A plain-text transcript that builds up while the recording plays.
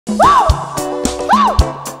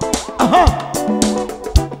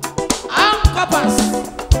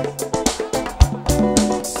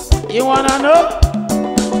wanna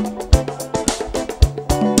know?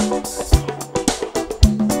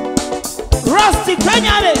 Rasty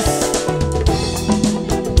Kenyanis.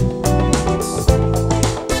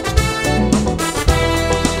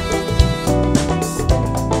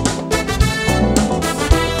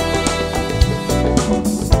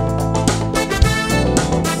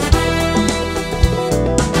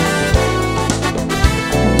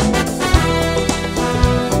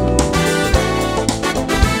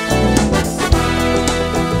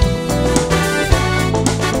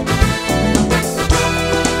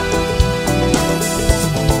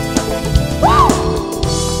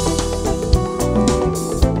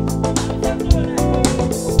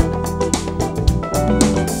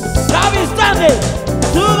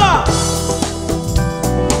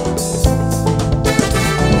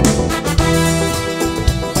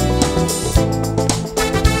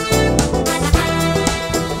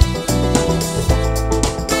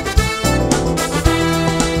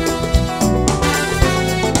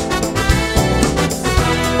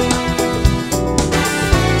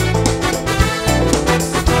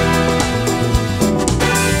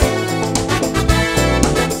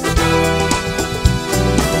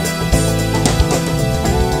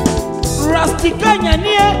 Tikanya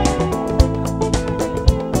nie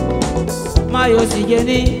mayo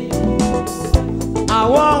sigeni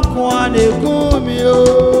awon kwa ne gumi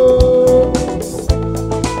o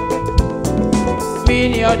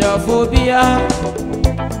mini oda phobia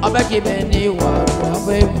abaki beni wa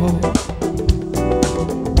abemo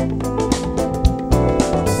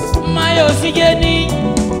mayo sigeni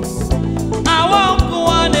awon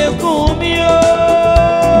kwa ne gumi o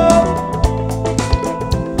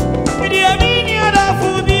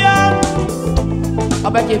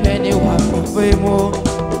abaki beni wa abemo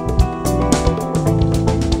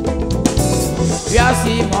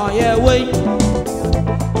yasi mo ye we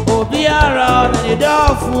obiara na ni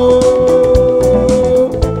dafu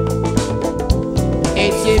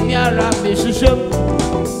eti miara me shishem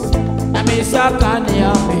na me saka ni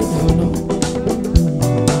amedono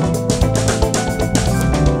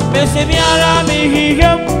me se miara me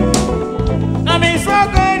hihem na me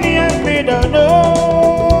saka ni amedono.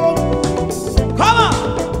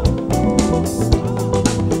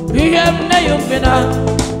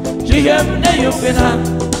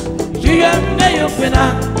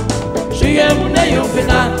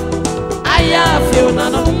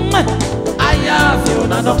 Aya feel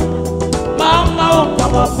nano. Mama won't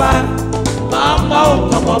come up back. Mama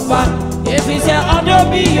won't come up back. If he said under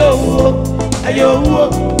me yo, ayo.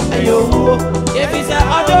 If he said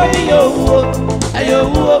under me yo, ayo.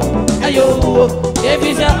 If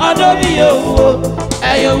he said under me yo,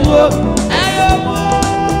 ayo.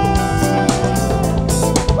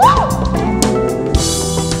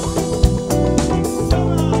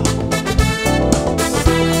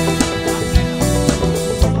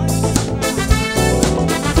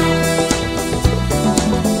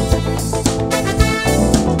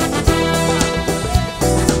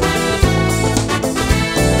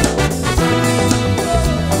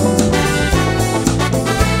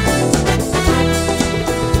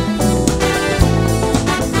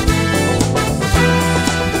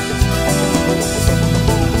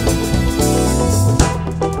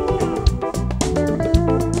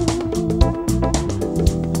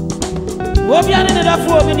 Obiane ne da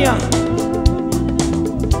fu obinia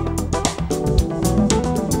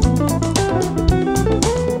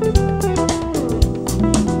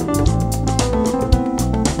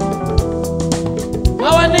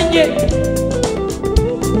awanenje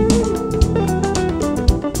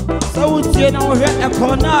sawutie na wo hwe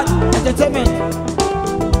ekonat entertainment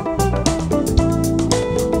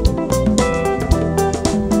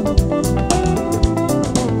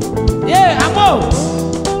amo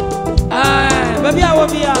baby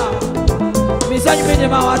awobia misanyu pende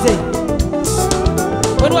mawate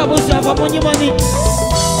wenu abusu afa monyi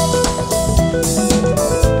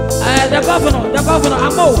the governor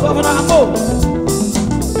amo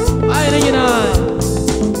ai nyina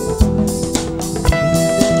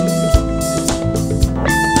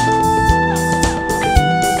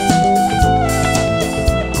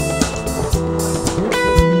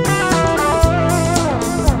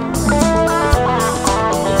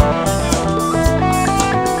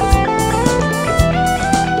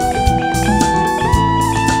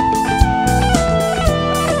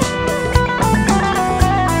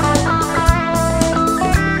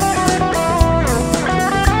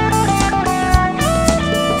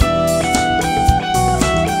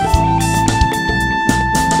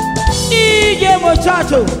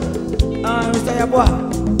Chacho, Mr. Yabwa,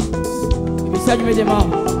 Mr.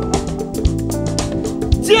 Medley.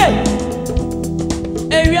 tie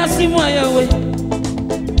ewia simu ayewe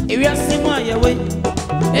ewia simu ayewe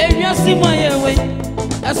ewia simu ayewe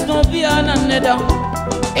asno bia na neda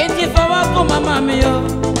enti fa wako mama mi yo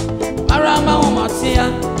arama wo matia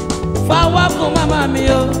fa wako mama mi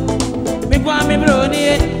yo mi kwa mi bro ni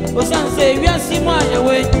o sanse ewia simu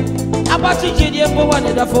ayewe abati jidie po wa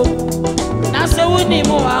neda fo na se woni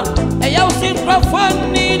mo a eya o sin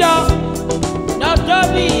crofon ni do na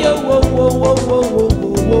do bi yo wo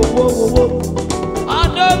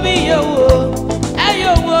Adobe yo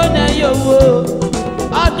ayo wo na yo wo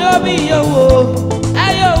Adobe yo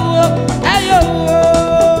ayo wo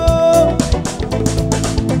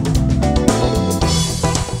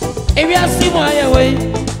Ewia simo ayewe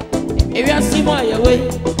Ewia simo ayewe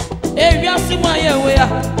Ewia simo ayewe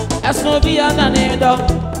aso bi ana ne do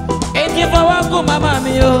enti fa wako mama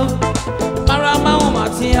mi yo marama o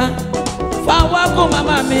matia fa wako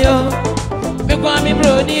mama mi yo me kwa mi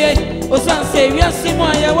bro ni o san se wi asimo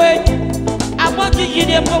ayewe aboti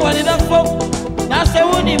jide mo wale da fo na se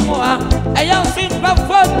woni mo a eya sin ba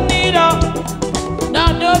fo ni do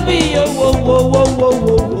na do bi yo wo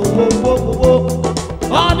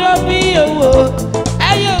do bi yo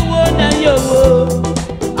ayo wo na yo wo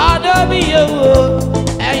do bi yo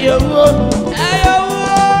ayo wo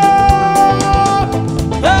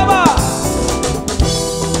baba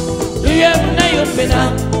yem na yo pena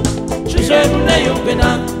Shushem na yopena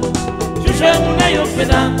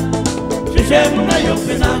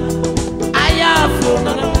aya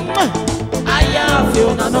fio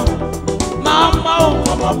na no mama o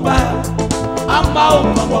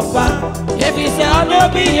komopa if you say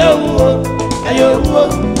Adobe yo ayo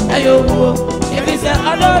if you say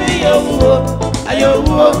Adobe yo ayo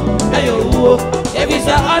if you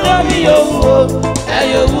say Adobe yo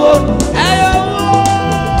ayo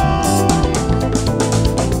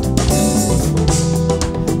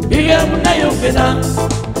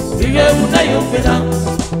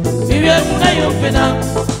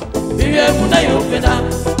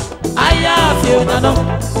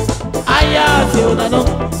aya fio na no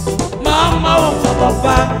mama o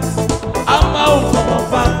papa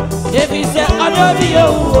if you say Adobe yo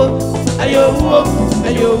ayo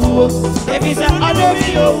if you say Adobe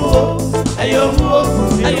yo ayo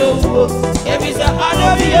if you say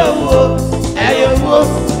Adobe yo ayo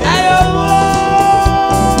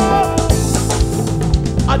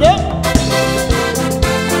Ade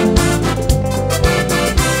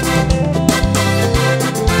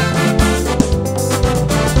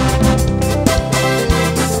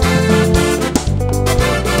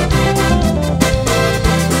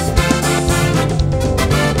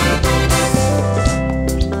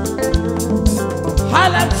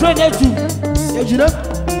Hala trainer tu ejina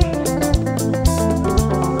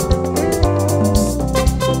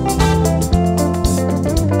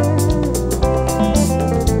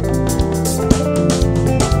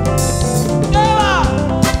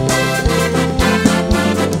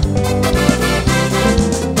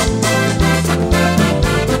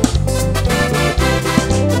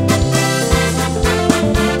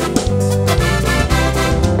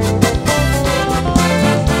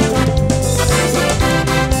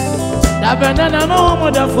Banana no mo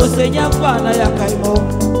da fosenya kwa na yakaimo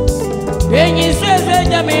Enyi seze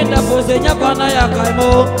nyame da fosenya kwa na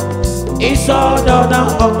yakaimo Iso dona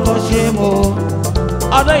onkoshimo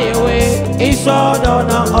Odo yewe iso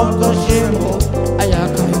dona onkoshimo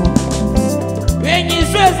ayakaimo Enyi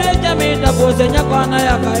seze nyame da fosenya kwa na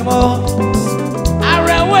yakaimo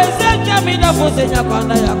Arewe se nyame da fosenya kwa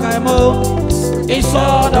na yakaimo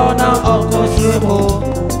Iso dona onkoshimo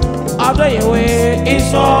Ado yewe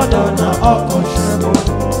iso dona okoshemo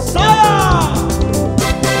Saya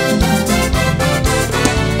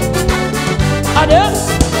Ade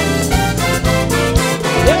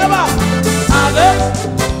Yegaba Ade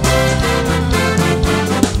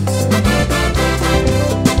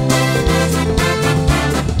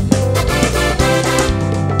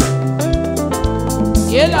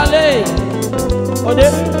Yelale Ode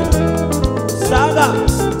Saga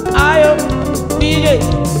Ayo DJ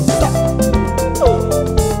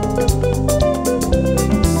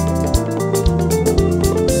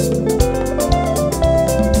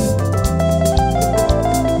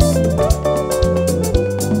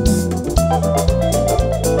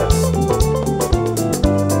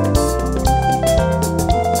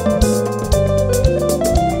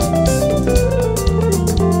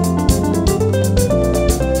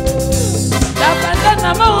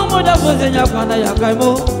Fosenya kwana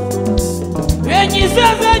yakaimo Yenyi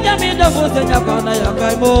seze nyami da fosenya kwana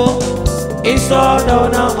yakaimo Iso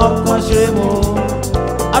dona okoshimo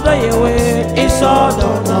Ado yewe iso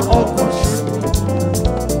dona okoshimo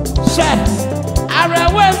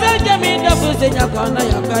Arawa Benjamin the Fusenya Kona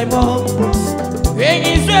Yakaimo. When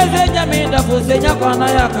he says Benjamin the Fusenya Kona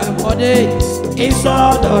Yakamode, it's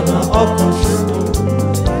all done of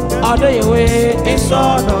control. All the way, it's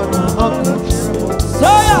all done of control. So,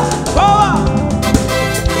 yeah, go on.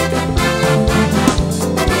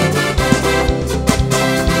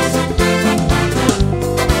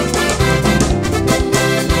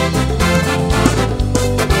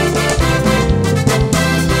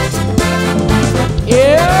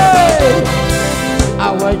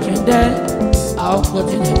 I'll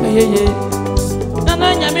put in the way. Nana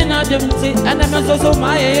Yamina Dimti, and I'm also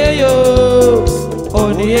my yo.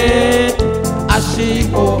 Onie,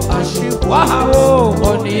 Ashiko, Ashiko,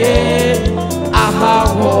 Onie,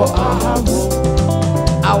 Ahavo, Ahavo.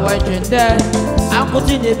 I went in there, I'll put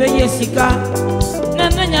in the way. Sika,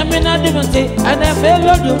 Nana Yamina Dimti, and I'm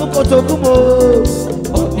Melo Yukotokumo.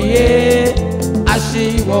 Onie,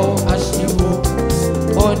 Ashiko, Ashiko,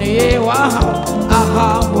 Onie, Wahao.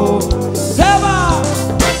 Ahavo, Seba.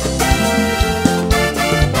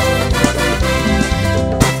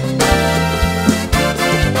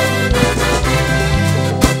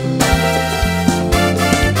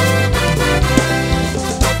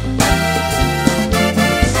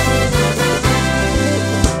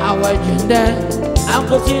 Our gender, I'm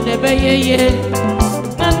putting the bay.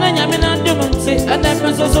 Nana Yamina Dumunti, and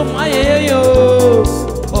I'm so my yo.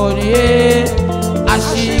 Oh, yeah.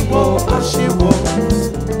 Ashiwo, Ashiwo,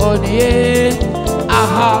 Onie,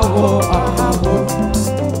 Ahavo, Ahavo.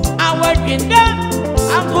 I work in there,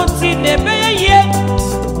 I'm going to see the bay.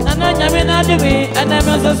 Nana Yamina do me, and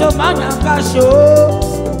I'm also Manakasho.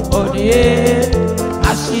 Onie,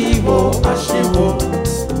 Ashiwo, Ashiwo,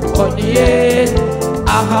 Onie,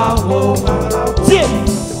 Ahavo, Ahavo.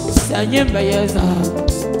 Sanyim Bayeza,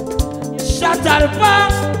 Shatarpa.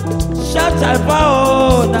 Shatalpa,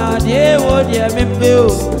 na Dewo, dear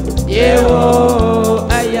Mimbo, Dewo,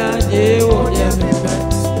 Aya, Dewo, dear Mimbo,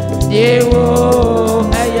 Dewo,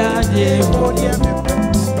 Aya, Dewo, dear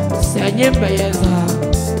Mimbo, Sanyim Bayeza,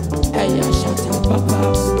 Aya, Shatalpa,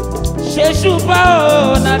 Sheshupa,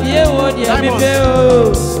 na Dewo, dear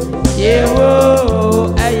Mimbo,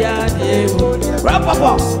 Dewo, Aya, Dewo,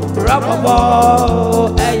 Rapapa, Rapapa,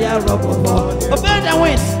 Aya, Rapapa, obey the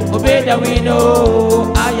wind, obey the wind,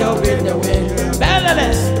 oh, I obey the wind. Belele,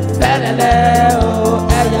 belele, oh,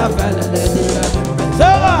 Aya, belele, dear.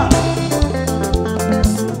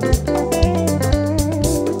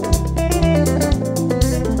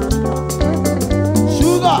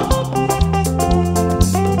 Sugar.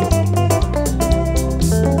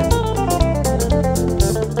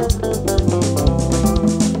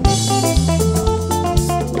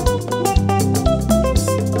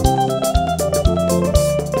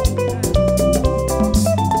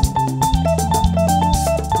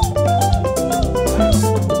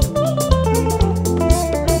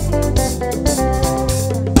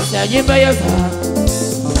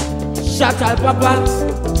 Shatal papa,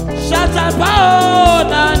 shatal pao,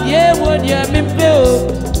 na Dewo, dear Mimpo,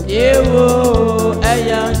 Dewo,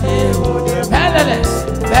 Aya, Dewo, Belele,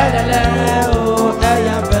 Belele, oh,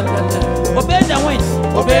 Aya, Belele. Obey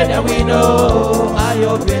the wind, oh, I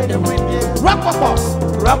obey the wind. Rapapa,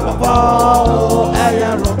 Rapapa, oh,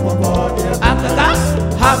 Aya, Rapapa, Akaga,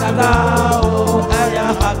 Hagaga, oh, Aya,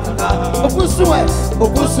 Hagaga. Opusue,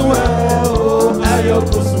 Opusue, oh, Aya,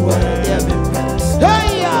 Opusue, dear Mimpo.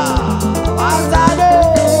 Hey, Azado.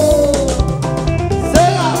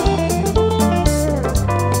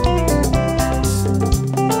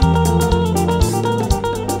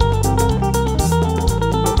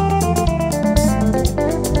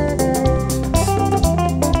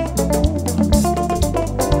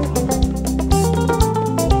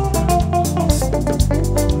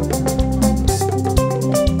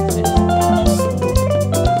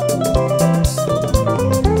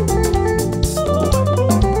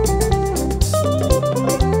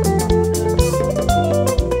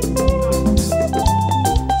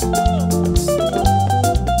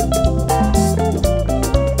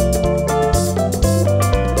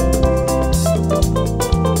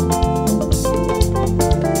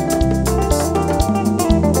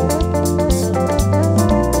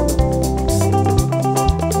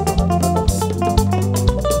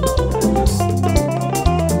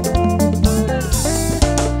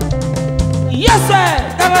 Yes, sir.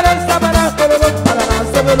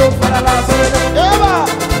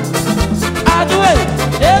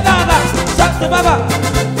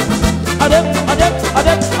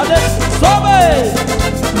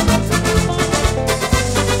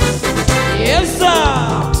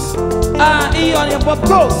 He on your pop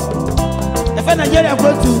go. The friend Nigeria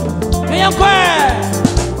go to me and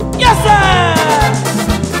Yes, sir.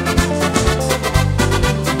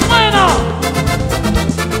 Why not?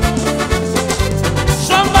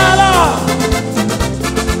 Shambhala.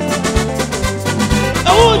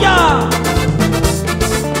 Oh, yeah.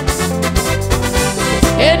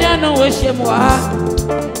 Any no wish him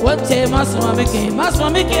what time must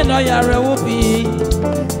making no yara whoopee.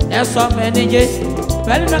 There's so many days.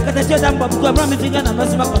 Well, look at the jet and Bob Grammy and a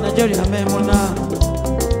Massima on Nigeria, Memona.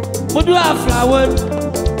 Would you have flower?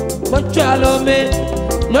 But Charlo me,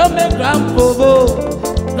 no me grandpovo,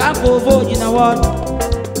 you know what?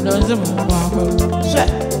 No, the Mama. Shut.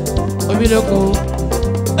 A biloco,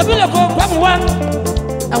 grab one.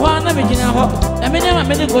 I want to begin a hop. I mean, I'm a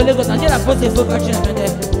medical legal, and yet I put a focus in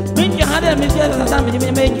there. Meet your hand and Miss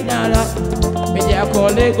Somebody make it out. Media call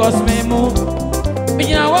Lagos Memo.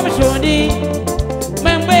 Begin a woman showing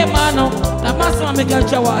Membe Mano, the master make a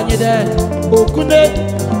shower there. Oh, could it?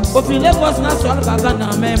 If you Lagos not so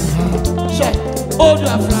Bagana mem. Check. Oh, do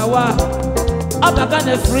a flower.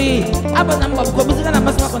 Abagana free. Abagana of Cobutan and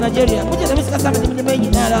Master of Nigeria. Which is the Miss Somebody make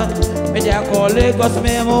it out. Media call Lagos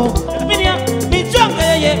Memo. Media, me drunk,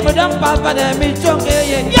 Madame Papa, me drunk,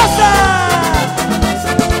 yes, sir.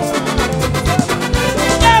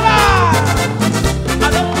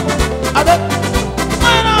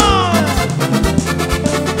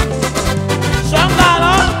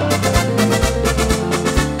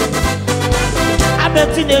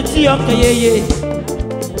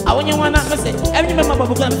 I want you one to say, every member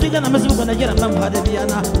of the figure and Miss Nigeria,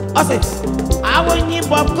 I say, I want you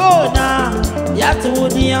Bob Gona, Yatu,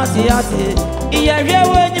 Yati, Iya,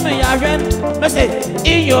 when you may have say,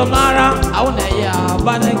 in your Mara, I want a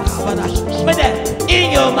Banana, but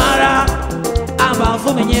in your Mara, I'm a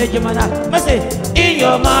woman, Yamana, say, in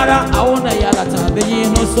your Mara, I want a Yalata,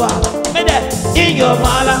 Benin, no swallow. In your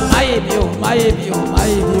Mala, my view,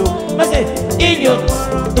 say, in your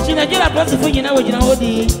in a jail, person, you know,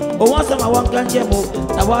 or once I want country, I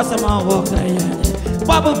was some more.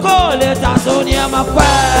 Babu call it as only my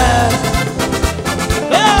friend.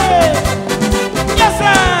 Hey, yes,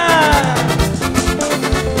 sir.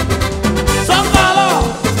 Some follow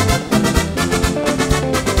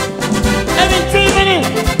every 3 minutes.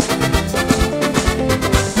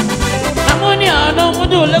 I'm only on no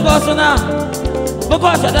do Lagos now.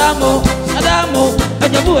 Because Adamo,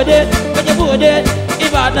 and you would it,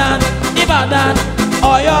 Ibadan,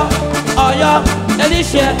 Oyo,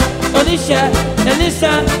 Elisha,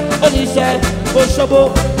 Oshobo,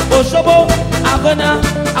 Agona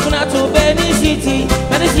to Benin City,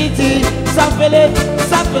 Sapele,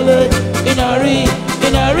 Inori,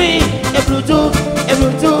 Ebrutu,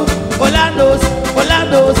 Orlando's,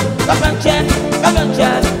 Kapanchan,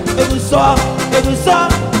 Ebuso,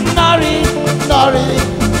 Nori,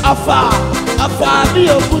 Afa,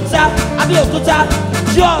 Abiokuta,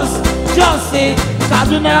 Johnson,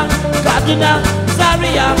 Kaduna,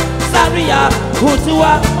 Zaria,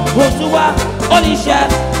 Hutua, Olishan,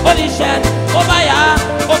 Obaya,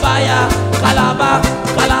 Kalaba,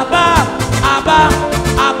 Aba,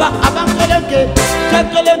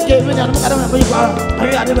 Keleke, when I don't know you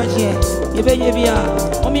are,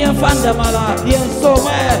 Omi and Fanda Mala, bien so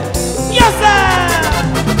well. Yes, sir!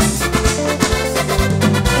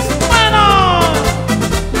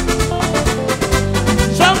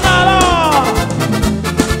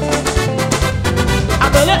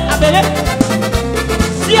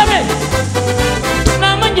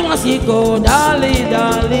 Go, darling.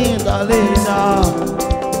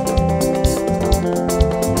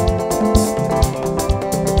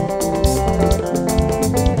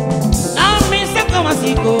 Now me say come and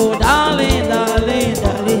see go, darling.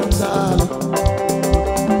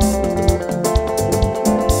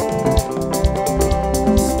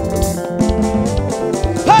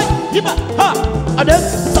 Hey, yiba, ha, ade,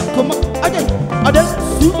 sakoma, ade,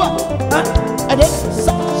 suba, ade,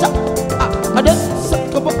 sa, ade,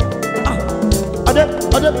 sakoma.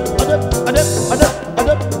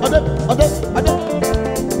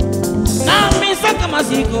 Now me say come and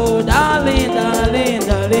see go, darling.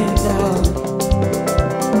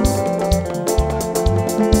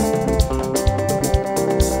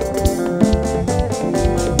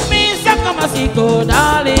 Me say come and see go,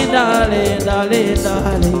 darling.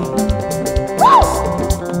 Woo!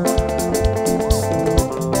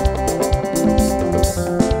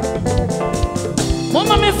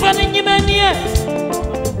 Mama me friend in your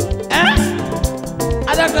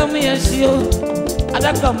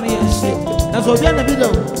Adaka me and see. And so then the video.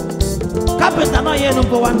 Carpenter no here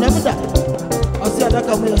number one never that. I see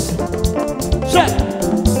Adaka me and see. Check.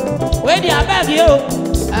 Where the abag you?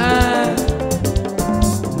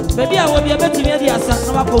 Maybe I will be able to hear the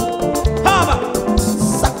assassin. Haba.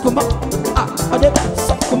 Sakuma.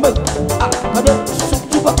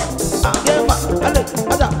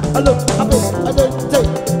 hello, hello, hello, say,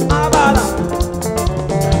 abala.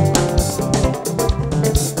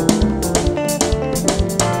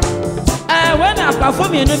 When I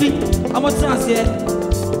perform in Nobi, I'm not saying,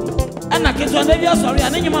 and I can't maybe sorry,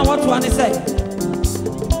 and then you might want to say,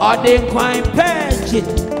 or they quite page it,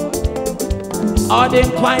 or they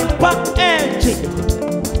quite pop edge,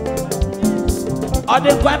 or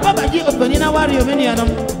they quite papa you opening a warrior many of them.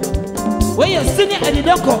 Where you're sitting at the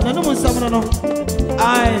dock, no one someone.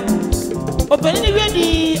 I opening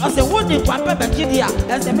ready as a wooden papa Bajidia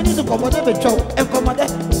as a minute to come with a show and come with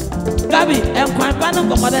it. Gabi and quite panel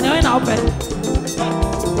come with an open.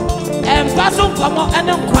 And Passum come on and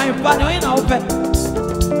don't quite panel in open.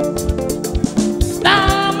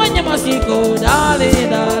 Now, when you must go, darling,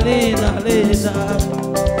 darling, darling.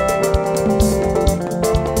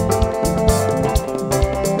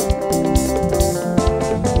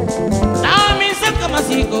 Now, Miss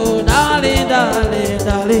Kamasigo, darling, darling,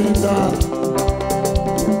 darling, darling.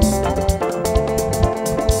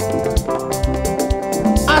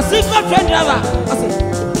 Asiko train driver,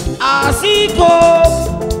 Asiko.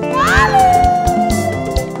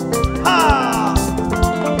 Ah.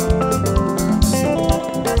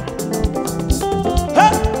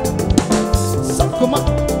 Hey. So come on.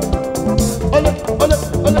 Ole, ole,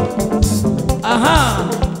 ole. Aha.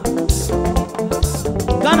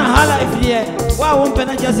 Gana hala ifie. Wa won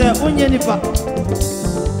pena jase unye nipa.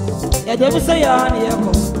 Ya debu say ya ni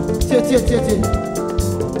yako. Tie.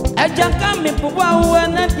 Ejanka mi puwa uwe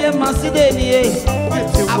na die maside niye.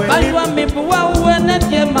 Abaywa mi puwa uwe na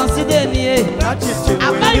die maside niye.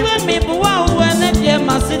 Abaywa mi puwa uwe na die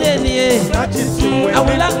maside niye.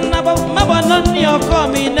 Awula nabo mabo noni oko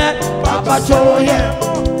mi ne papa choye.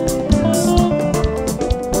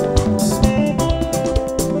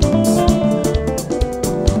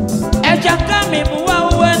 Ejanka mi puwa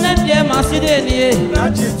uwe na die maside niye.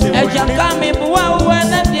 Ejanka mi puwa uwe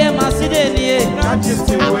na die maside niye.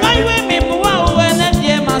 Abaywe mi puwa uwe na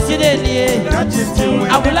die maside niye.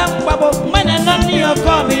 Awula babo mene noni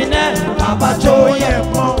oko mi ne papa choye.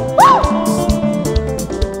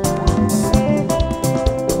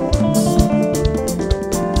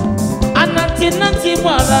 Nanti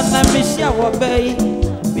mwara na mishia wabei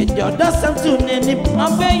Midyo dosa mtuneni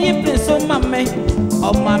Mwabeyi prinso mame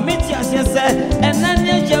O mamiti asiese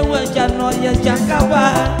Enanye jewe jano ye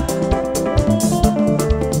jankawa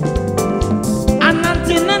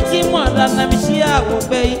Nanti mwara na mishia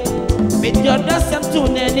wabei Midyo dosa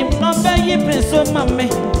mtuneni Mwabeyi prinso mame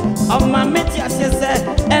O mamiti asiese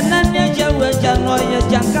Enanye jewe jano ye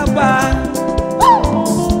jankawa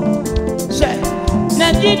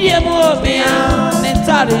Nigeria mo bia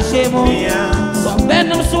netari shemo so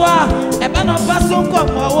benum soa e beno faso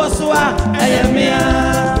komo wo soa eyemia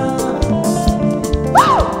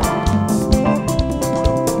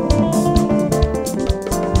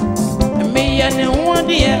me ye ne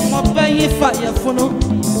wodi e mo bayi fa ye funu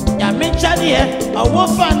ya me chade e owo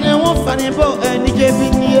fa ne bo enije bi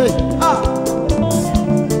nie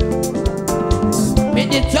me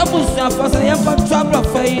de trouble sa fa sa ye fa trouble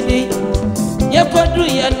fa idi ye kodu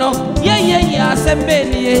ye no ye asembe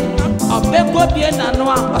niye obeko bie nanu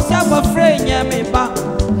a osabo frɛ nya me ba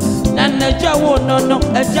na naja wo no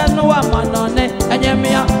eja no wa manone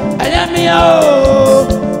enyemia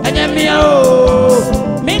o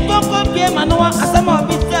mi koko bie manu asama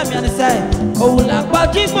obi tell me and say owula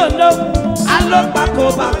gbaji gbono alo bako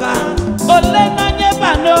baka ole na nye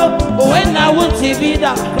bano owe na wuti bi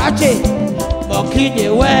da krache moki de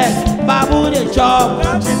we babu de chop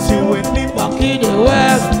monkey the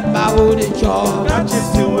work, babu the chop.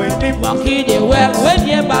 Monkey the work, when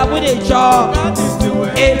you babu the chop.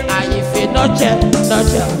 Eh, if you not check.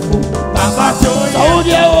 Baba told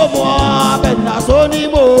you more, but not so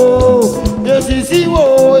anymore. This is you,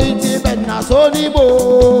 it's but not so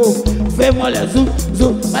anymore. Family zoo,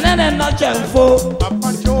 and not check for.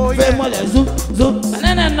 Family zoo,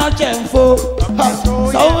 and not check for.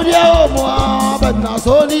 So you more, but not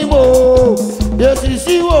so anymore. This is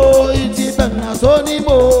you, it's but not so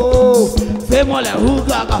anymore. Family who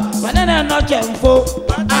gaga, banana not check for.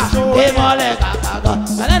 Family gaga,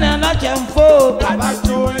 banana not check for.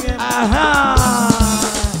 Aha.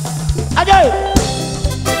 Ajay.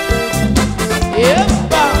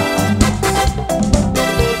 Yepa.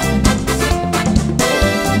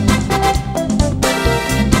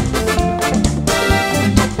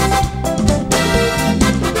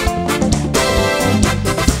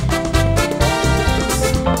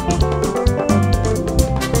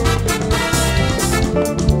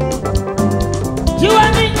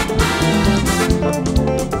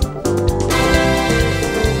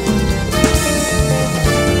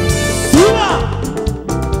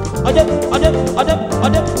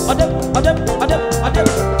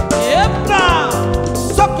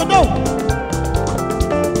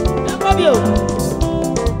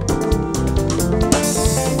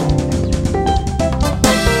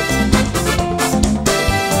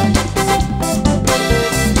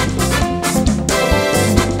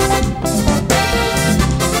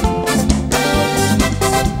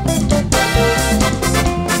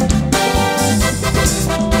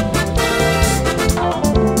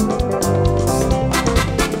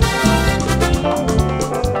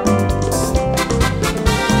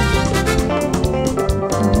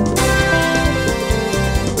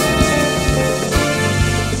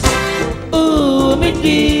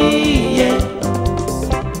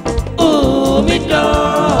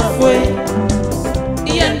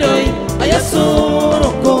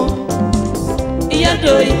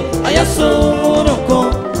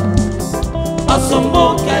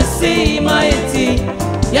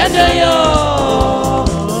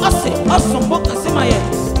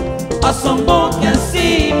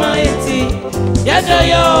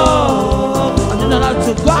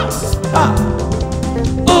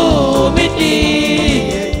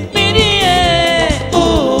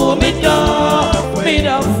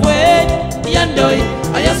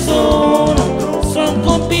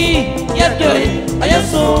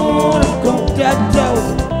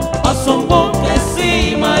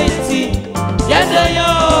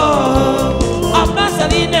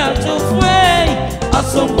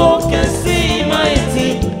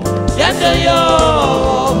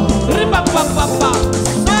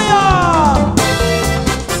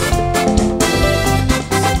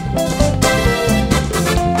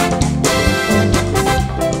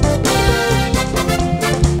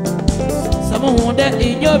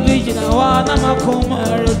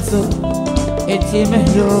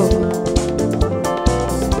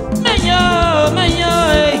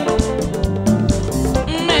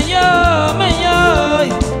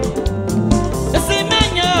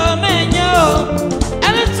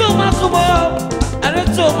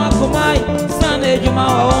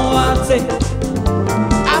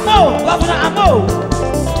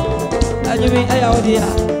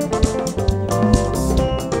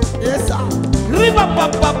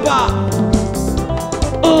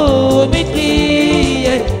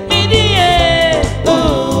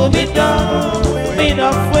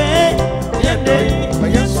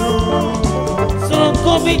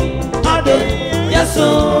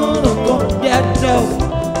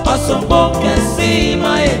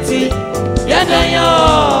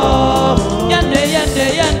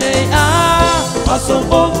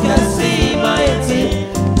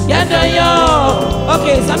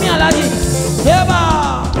 Okay, Sami Alaji. Heba.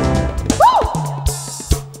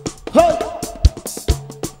 Hey.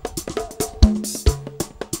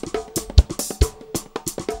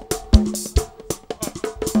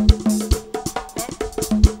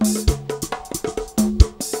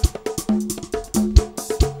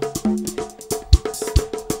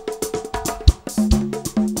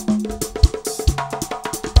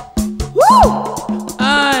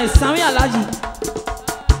 Sami Alaji.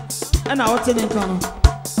 And I was telling you,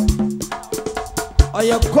 or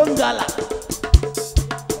your Kongala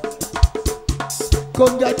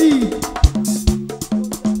Kongadi.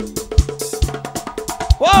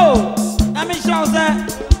 Whoa! I mean, shout that.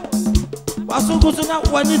 Was so good to not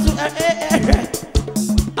want you to.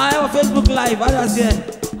 I have a Facebook Live. I just said,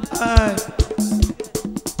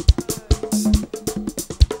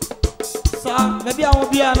 so maybe I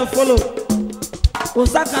won't be able to follow.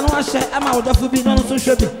 Osaka no share am I would be no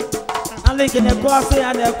social media. And link in the class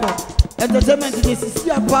and the entertainment is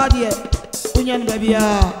a party. Union baby.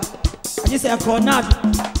 I just say a corner.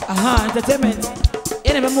 Aha, entertainment.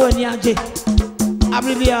 Any more near J.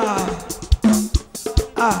 Abrivia.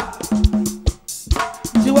 Ah.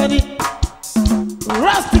 See when it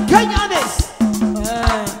Rasty Kenyanis.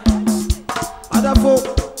 Other folk.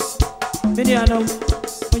 Many I know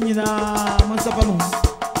when you know Monsapamu.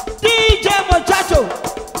 DJ Muchacho.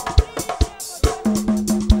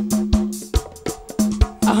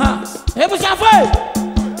 Hey, Muchacho.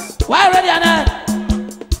 Why ready, Anna?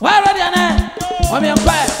 Why ready, Anna? I'm your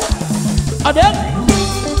quiet. Adam?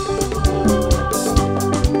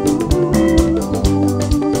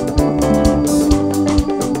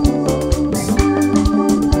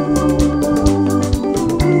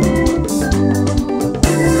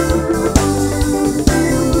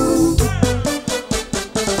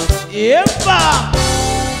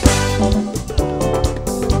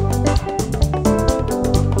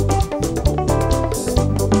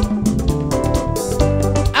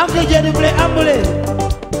 Jenny play ambulance.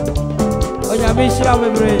 Oh, yeah, me sure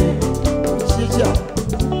I'm brave.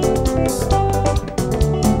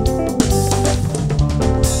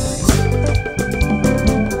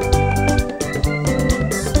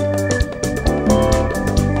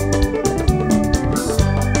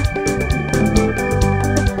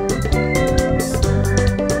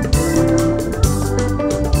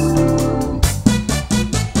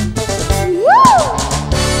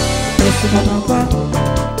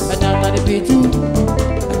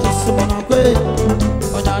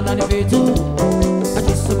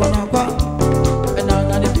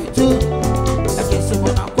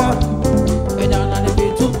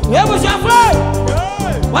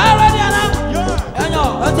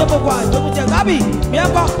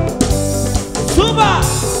 Yeba. Suba.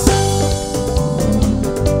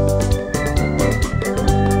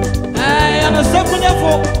 Hey, I'm a second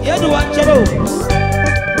for Yedu Anchero.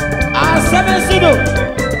 I'm 7 Sido.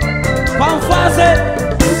 Confase.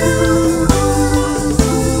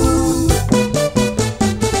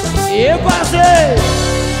 Yeba say.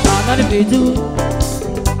 I'm not a bit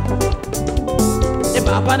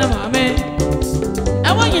Papa na mame,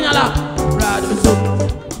 I want you to ride with you.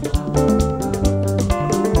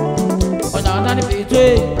 On another page,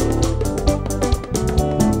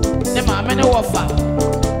 the mame no offer.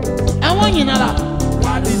 I want you to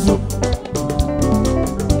ride with you.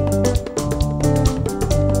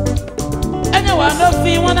 Anyone no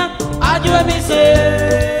fee wanna argue with me say.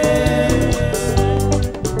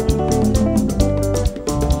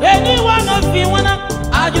 Anyone no fee wanna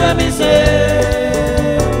argue with me say.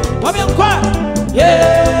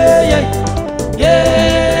 Yeah, yeah,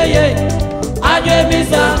 yeah, yeah. I just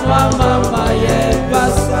miss mama, yeah,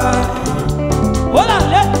 passa. Hola,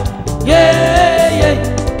 yeah, yeah,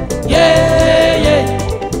 yeah,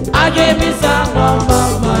 yeah. I just miss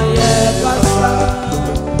mama, yeah, passa.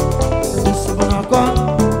 Just wanna go,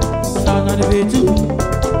 I don't know the too.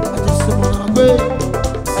 I just wanna go,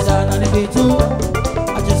 I don't know the too.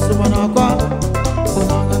 I just wanna go, I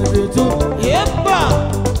don't know the too. Yeah,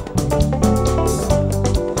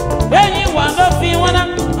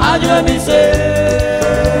 I just miss it.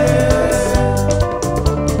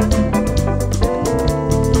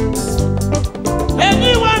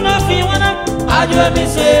 Anyone of you wanna? I just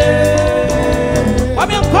miss it.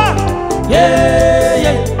 I'm in part. Yeah,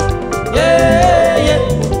 yeah, yeah,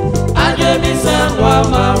 yeah. I just miss it.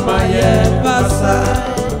 Mama, yeah, passa.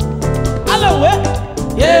 Hello,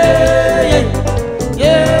 yeah, yeah,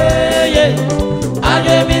 yeah, yeah. I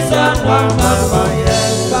just miss it. Mama,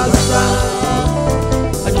 yeah, passa.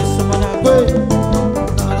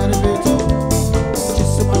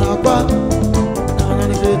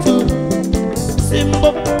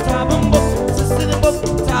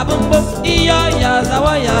 Iya ya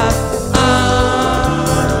zawaya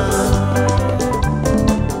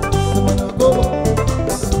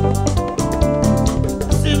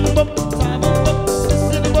Simbo tabumbo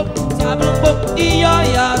simbo tabumbo iya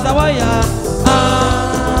ya zawaya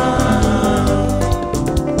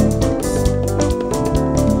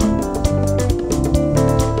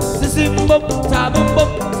Simbo tabumbo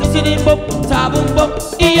simbo tabumbo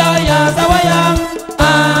iya ya zawaya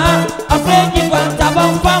Afreji kwa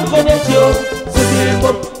tabam fam konetio Simbo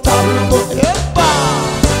tabumbo epa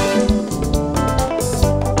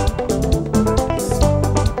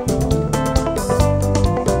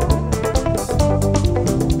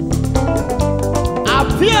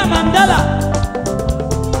Apia Mandala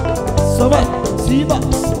Soba Siba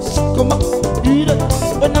Koma Ida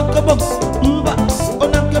Onakabam Uba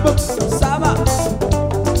Onakabam Saba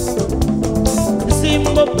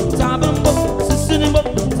Simbo tabumbo Simbo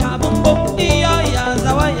tabumbo iya ya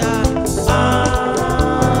zawaya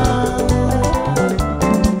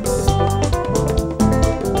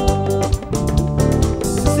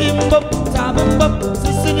Simbo tabumbo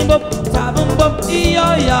Simbo tabumbo iya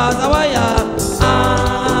ya zawaya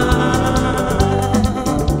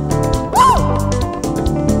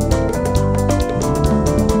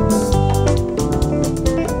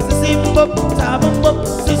Simbo tabumbo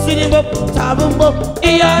Simbo tabumbo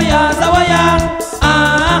iya ya zawaya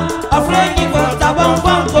Afreji kwa tabam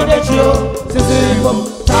fam konetio Simbo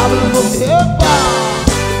tabumbo epa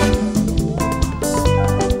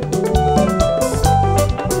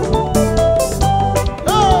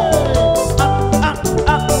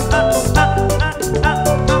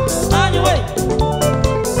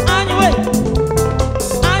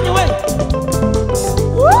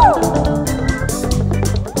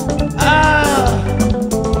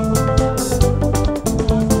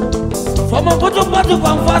Batu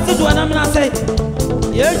kwa mfasi tu anamina say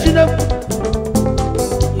Yechino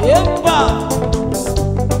Yemba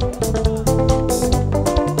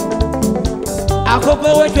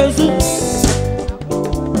Akoko wekesu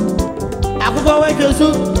Akoko wekesu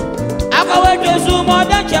Akoko wekesu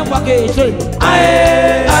Mwada chemwa keche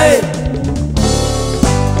Ae ae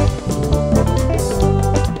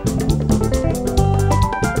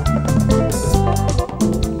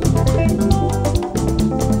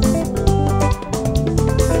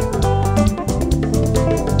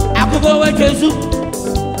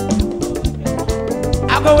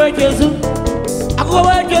Jesus, I go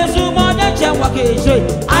with Jesus, more than Jam Waki.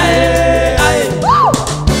 Aye.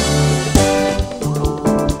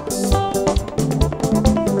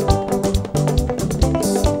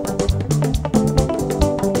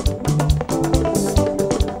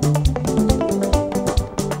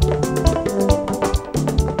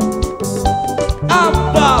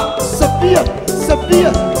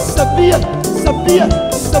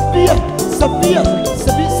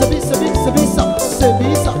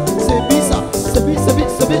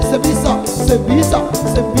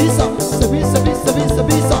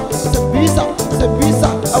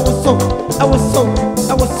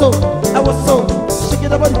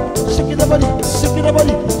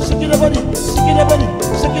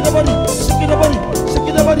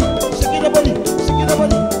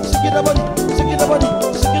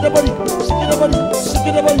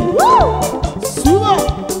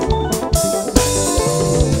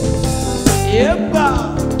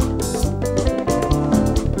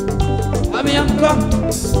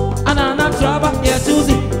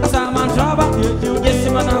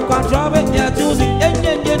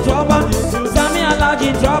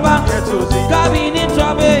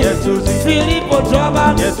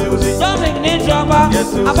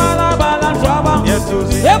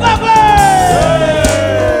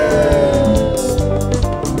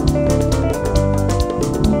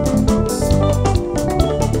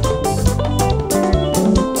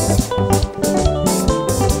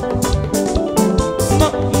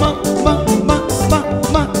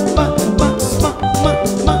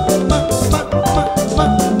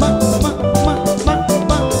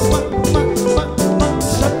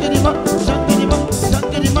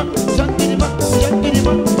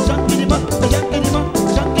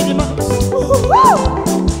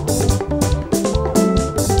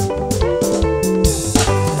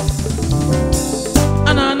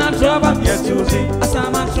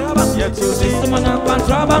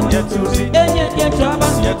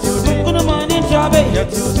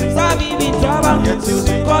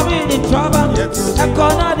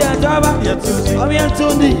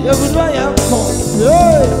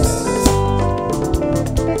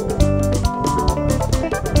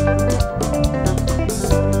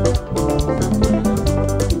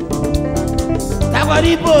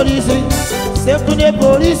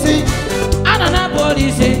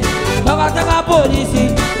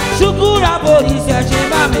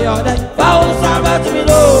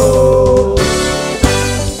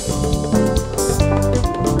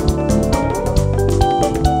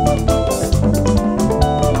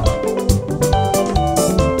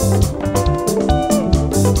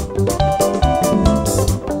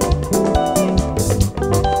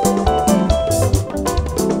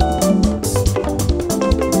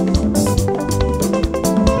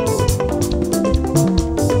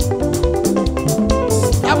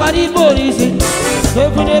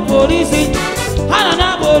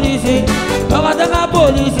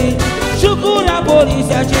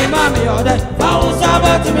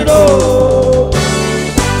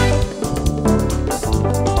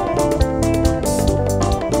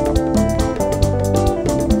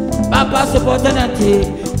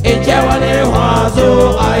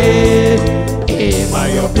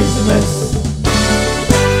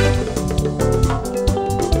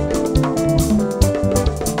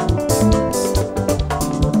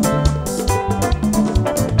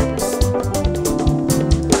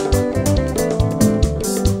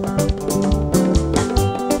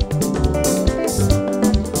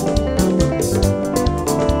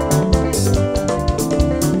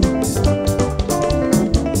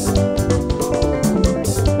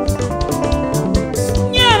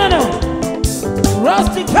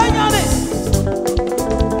 Rasty, Kenyan.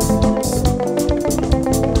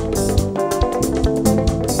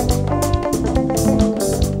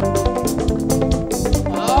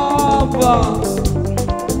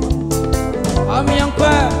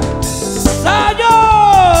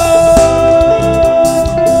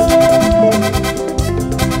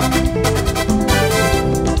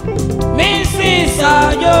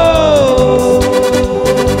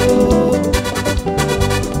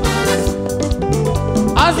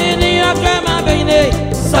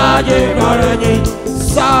 Saje Marani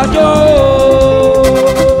Sajo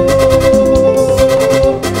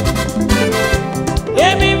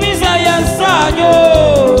Emi Misaya Sajo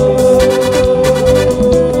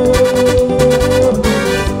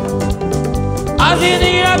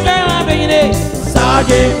Azini Akama Bine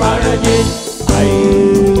Saje Marani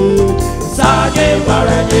Saje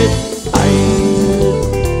Marani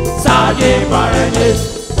Saje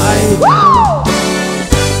Marani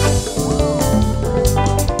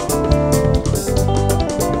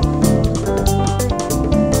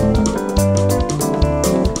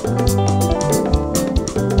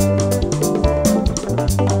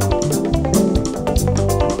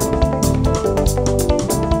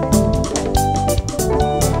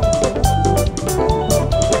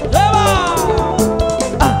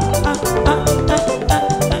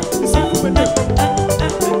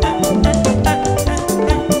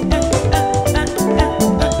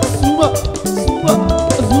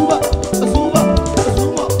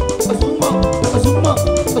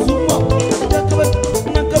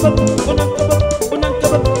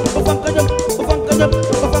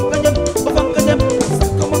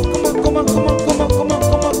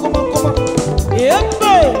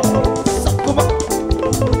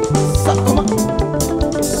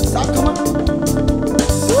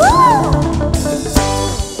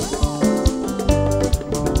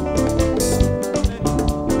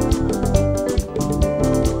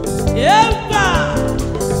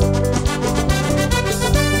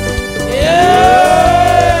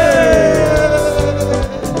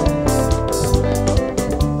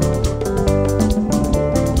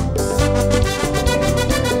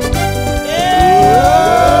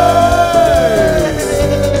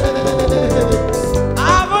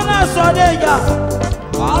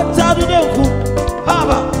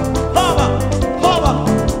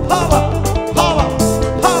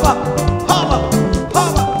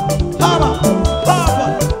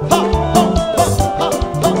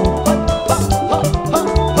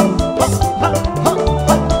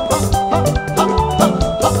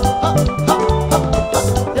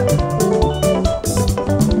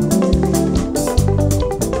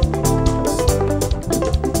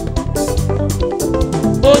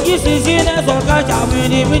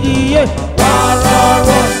windi windi ye.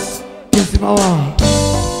 Wa. Kisimawa.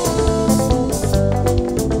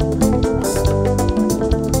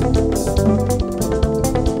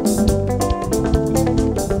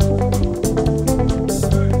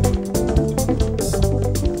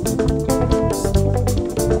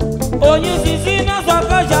 Onye sisi na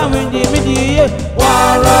sakaja windi windi ye. Wa.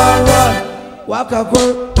 Wakako.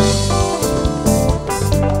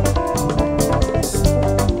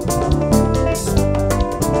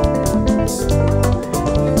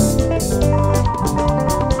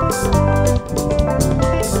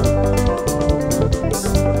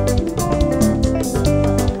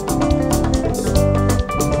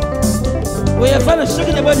 We are fun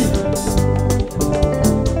shaking the body.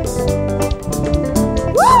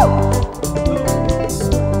 Woo!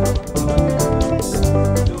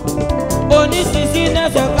 Only sisi na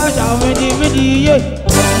sakasha windi windi ye.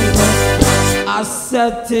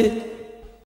 Accept it.